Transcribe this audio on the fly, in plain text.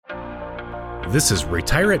This is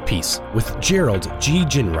Retire at Peace with Gerald G.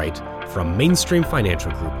 Ginwright from Mainstream Financial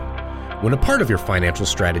Group. When a part of your financial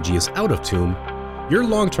strategy is out of tune, your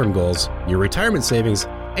long-term goals, your retirement savings,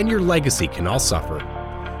 and your legacy can all suffer.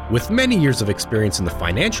 With many years of experience in the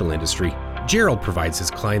financial industry, Gerald provides his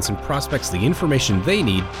clients and prospects the information they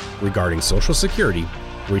need regarding Social Security,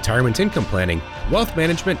 retirement income planning, wealth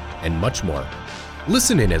management, and much more.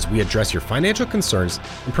 Listen in as we address your financial concerns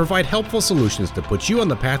and provide helpful solutions to put you on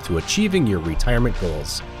the path to achieving your retirement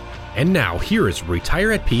goals. And now, here is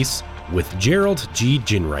Retire at Peace with Gerald G.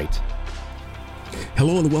 Ginwright.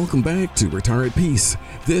 Hello and welcome back to Retire at Peace.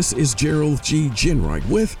 This is Gerald G. Ginwright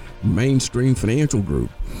with Mainstream Financial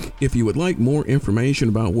Group. If you would like more information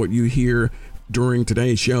about what you hear during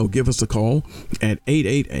today's show, give us a call at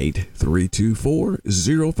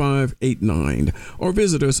 888-324-0589 or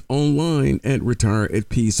visit us online at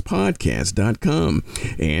retireatpeacepodcast.com.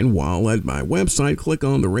 And while at my website, click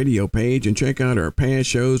on the radio page and check out our past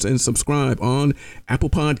shows and subscribe on Apple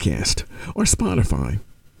Podcast or Spotify.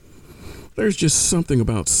 There's just something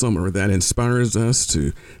about summer that inspires us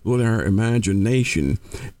to let our imagination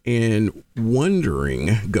and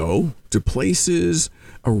wandering go to places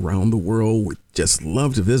around the world we just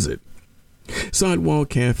love to visit. Sidewalk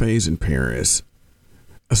cafes in Paris,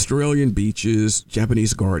 Australian beaches,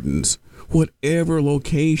 Japanese gardens, whatever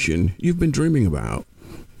location you've been dreaming about.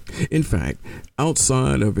 In fact,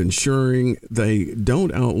 outside of ensuring they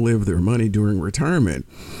don't outlive their money during retirement,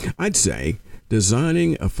 I'd say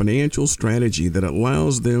designing a financial strategy that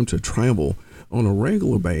allows them to travel on a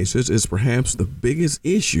regular basis is perhaps the biggest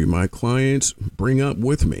issue my clients bring up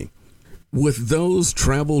with me. With those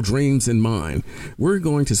travel dreams in mind, we're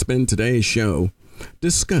going to spend today's show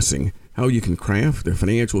discussing how you can craft a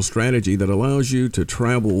financial strategy that allows you to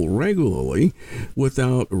travel regularly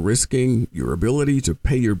without risking your ability to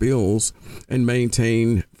pay your bills and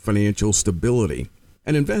maintain financial stability.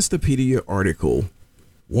 An Investopedia article,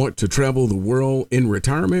 Want to Travel the World in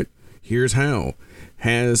Retirement? Here's How,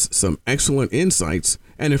 has some excellent insights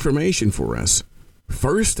and information for us.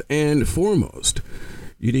 First and foremost,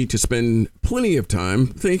 you need to spend plenty of time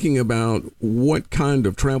thinking about what kind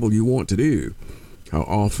of travel you want to do, how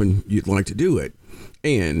often you'd like to do it,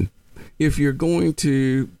 and if you're going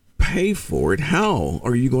to pay for it, how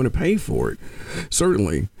are you going to pay for it?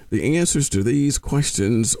 Certainly, the answers to these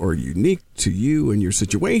questions are unique to you and your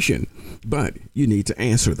situation, but you need to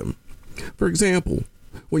answer them. For example,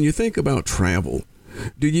 when you think about travel,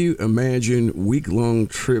 do you imagine week-long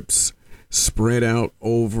trips spread out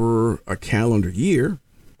over a calendar year?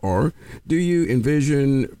 Or do you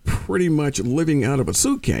envision pretty much living out of a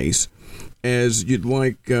suitcase as you'd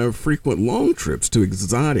like frequent long trips to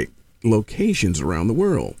exotic locations around the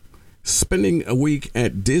world? Spending a week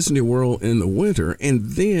at Disney World in the winter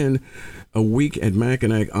and then a week at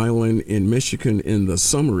Mackinac Island in Michigan in the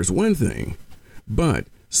summer is one thing, but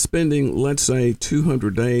spending, let's say,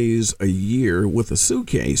 200 days a year with a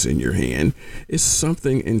suitcase in your hand is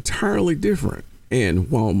something entirely different. And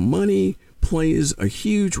while money plays a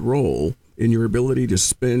huge role in your ability to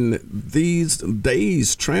spend these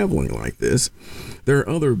days traveling like this, there are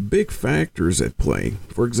other big factors at play.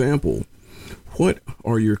 For example, what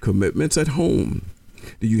are your commitments at home?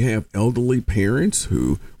 Do you have elderly parents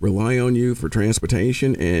who rely on you for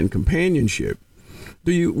transportation and companionship?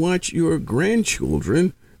 Do you watch your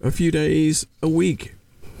grandchildren a few days a week?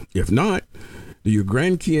 If not, do your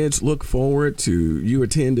grandkids look forward to you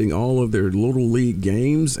attending all of their Little League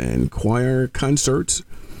games and choir concerts?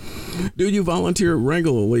 Do you volunteer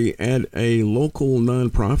regularly at a local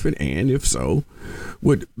nonprofit? And if so,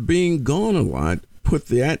 would being gone a lot put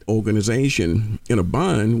that organization in a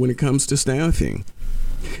bind when it comes to staffing?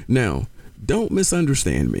 Now, don't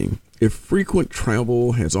misunderstand me. If frequent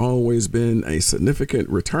travel has always been a significant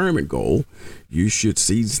retirement goal, you should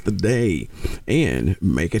seize the day and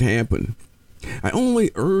make it happen. I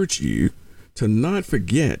only urge you to not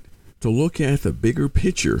forget to look at the bigger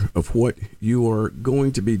picture of what you are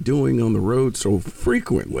going to be doing on the road so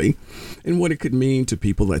frequently and what it could mean to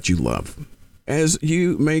people that you love. As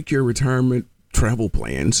you make your retirement travel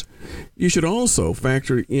plans, you should also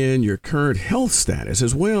factor in your current health status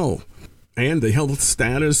as well, and the health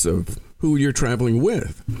status of who you're traveling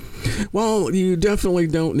with. While you definitely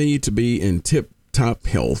don't need to be in tip-top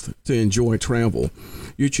health to enjoy travel,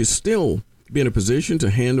 you should still be in a position to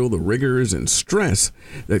handle the rigors and stress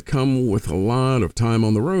that come with a lot of time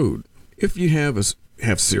on the road. If you have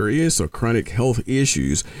serious or chronic health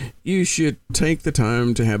issues, you should take the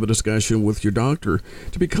time to have a discussion with your doctor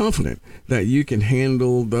to be confident that you can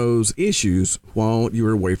handle those issues while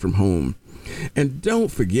you're away from home. And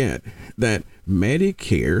don't forget that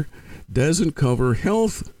Medicare doesn't cover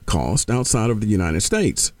health costs outside of the United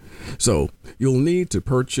States. So you'll need to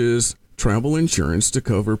purchase travel insurance to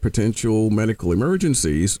cover potential medical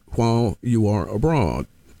emergencies while you are abroad.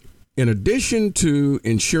 In addition to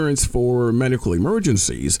insurance for medical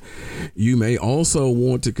emergencies, you may also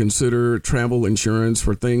want to consider travel insurance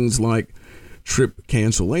for things like trip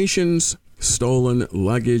cancellations, stolen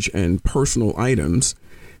luggage and personal items,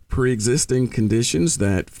 pre-existing conditions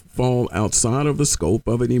that fall outside of the scope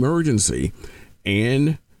of an emergency,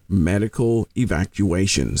 and medical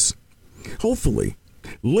evacuations. Hopefully,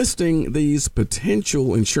 listing these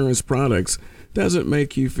potential insurance products doesn't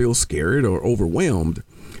make you feel scared or overwhelmed.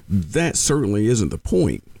 That certainly isn't the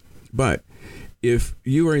point. But if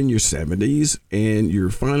you are in your 70s and you're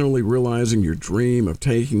finally realizing your dream of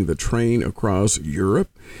taking the train across Europe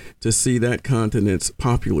to see that continent's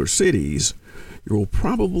popular cities, you will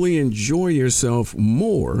probably enjoy yourself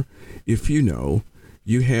more if you know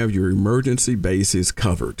you have your emergency bases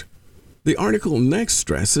covered. The article next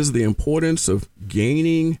stresses the importance of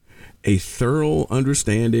gaining a thorough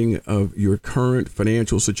understanding of your current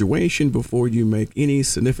financial situation before you make any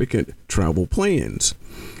significant travel plans.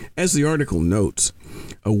 As the article notes,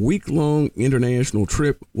 a week-long international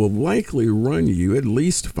trip will likely run you at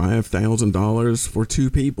least $5,000 for two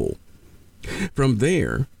people. From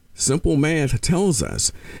there, simple math tells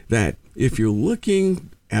us that if you're looking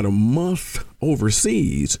at a month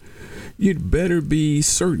overseas, you'd better be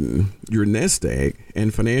certain your nest egg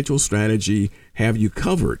and financial strategy have you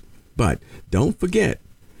covered. But don't forget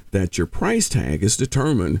that your price tag is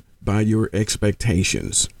determined by your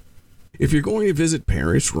expectations. If you're going to visit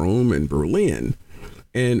Paris, Rome, and Berlin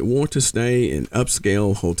and want to stay in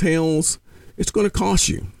upscale hotels, it's going to cost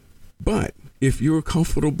you. But if you're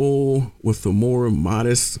comfortable with a more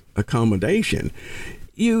modest accommodation,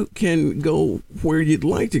 you can go where you'd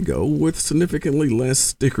like to go with significantly less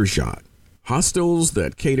sticker shock. Hostels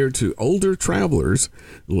that cater to older travelers,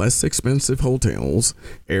 less expensive hotels,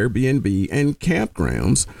 Airbnb, and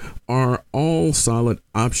campgrounds are all solid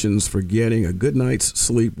options for getting a good night's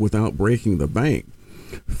sleep without breaking the bank.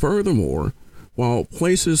 Furthermore, while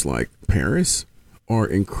places like Paris are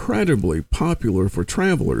incredibly popular for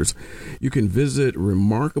travelers, you can visit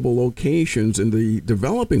remarkable locations in the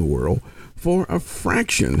developing world for a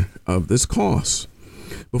fraction of this cost.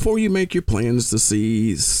 Before you make your plans to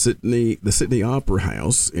see the Sydney Opera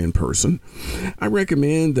House in person, I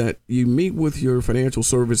recommend that you meet with your financial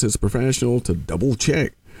services professional to double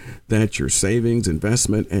check that your savings,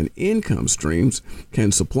 investment, and income streams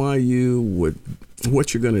can supply you with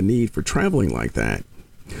what you're going to need for traveling like that.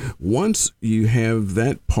 Once you have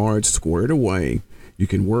that part squared away, you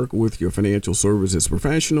can work with your financial services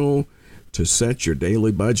professional to set your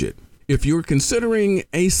daily budget. If you're considering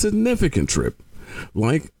a significant trip,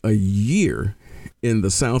 like a year in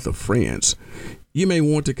the south of France, you may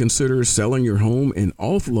want to consider selling your home and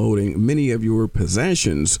offloading many of your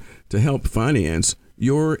possessions to help finance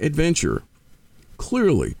your adventure.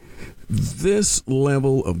 Clearly, this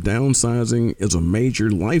level of downsizing is a major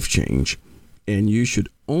life change, and you should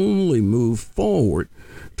only move forward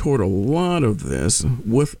toward a lot of this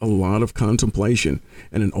with a lot of contemplation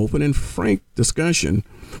and an open and frank discussion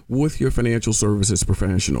with your financial services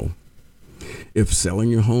professional. If selling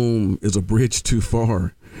your home is a bridge too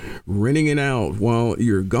far, renting it out while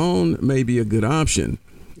you're gone may be a good option.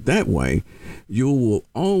 That way, you will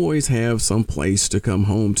always have some place to come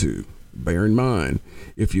home to. Bear in mind,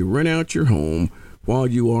 if you rent out your home while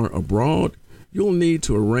you are abroad, you'll need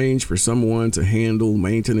to arrange for someone to handle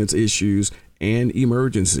maintenance issues and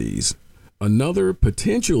emergencies. Another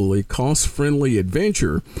potentially cost-friendly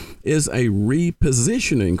adventure is a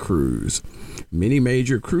repositioning cruise. Many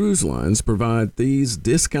major cruise lines provide these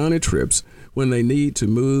discounted trips when they need to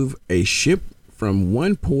move a ship from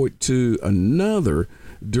one port to another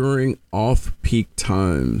during off-peak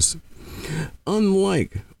times.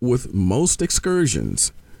 Unlike with most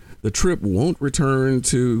excursions, the trip won't return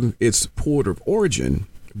to its port of origin,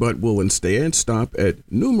 but will instead stop at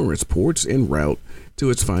numerous ports en route to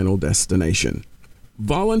its final destination.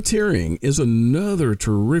 Volunteering is another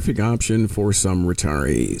terrific option for some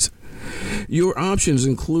retirees. Your options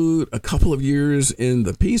include a couple of years in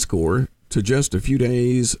the Peace Corps to just a few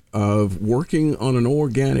days of working on an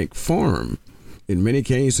organic farm. In many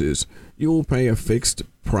cases, you'll pay a fixed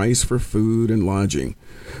price for food and lodging,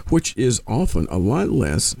 which is often a lot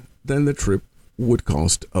less than the trip would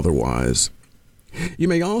cost otherwise. You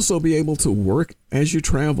may also be able to work as you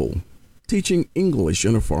travel, teaching English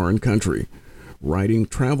in a foreign country, writing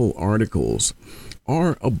travel articles,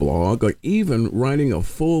 or a blog, or even writing a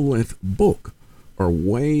full-length book are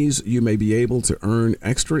ways you may be able to earn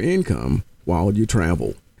extra income while you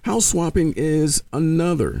travel. House swapping is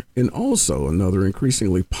another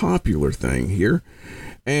increasingly popular thing here.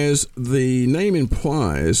 As the name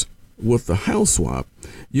implies, with the house swap,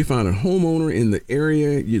 you find a homeowner in the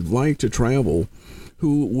area you'd like to travel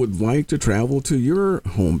who would like to travel to your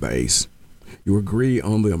home base. You agree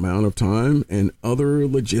on the amount of time and other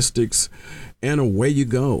logistics, and away you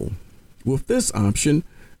go. With this option,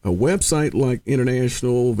 a website like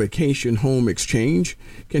International Vacation Home Exchange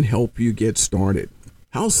can help you get started.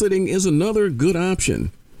 House sitting is another good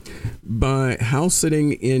option. By house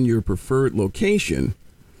sitting in your preferred location,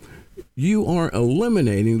 you are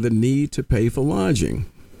eliminating the need to pay for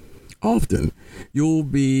lodging. Often, you'll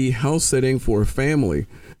be house sitting for a family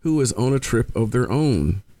who is on a trip of their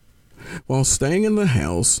own. While staying in the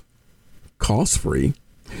house, cost-free,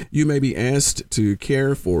 you may be asked to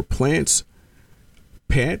care for plants,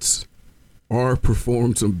 pets, or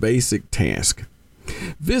perform some basic tasks.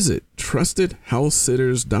 Visit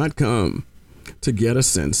TrustedHouseSitters.com to get a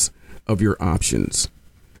sense of your options.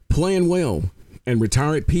 Plan well and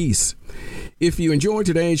retire at peace. If you enjoyed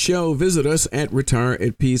today's show, visit us at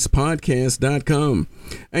retireatpeacepodcast.com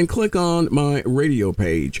and click on my radio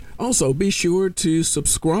page. Also, be sure to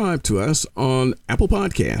subscribe to us on Apple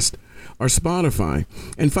Podcast or Spotify.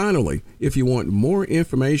 And finally, if you want more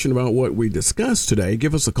information about what we discussed today,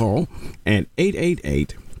 give us a call at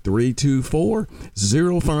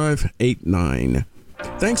 888-324-0589.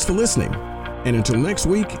 Thanks for listening. And until next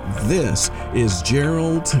week, this is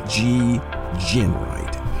Gerald G.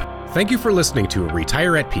 Ginwright. Thank you for listening to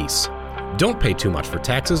Retire at Peace. Don't pay too much for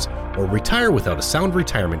taxes or retire without a sound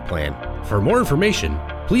retirement plan. For more information,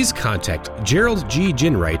 please contact Gerald G.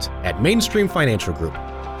 Ginwright at Mainstream Financial Group.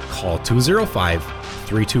 Call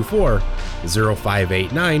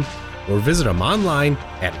 205-324-0589 or visit them online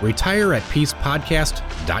at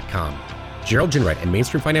retireatpeacepodcast.com. Gerald Ginwright and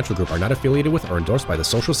Mainstream Financial Group are not affiliated with or endorsed by the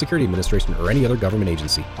Social Security Administration or any other government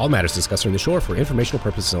agency. All matters discussed during the show are for informational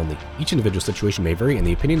purposes only. Each individual situation may vary, and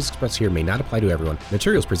the opinions expressed here may not apply to everyone.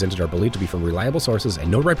 Materials presented are believed to be from reliable sources, and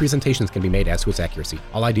no representations can be made as to its accuracy.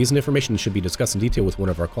 All ideas and information should be discussed in detail with one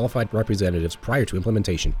of our qualified representatives prior to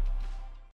implementation.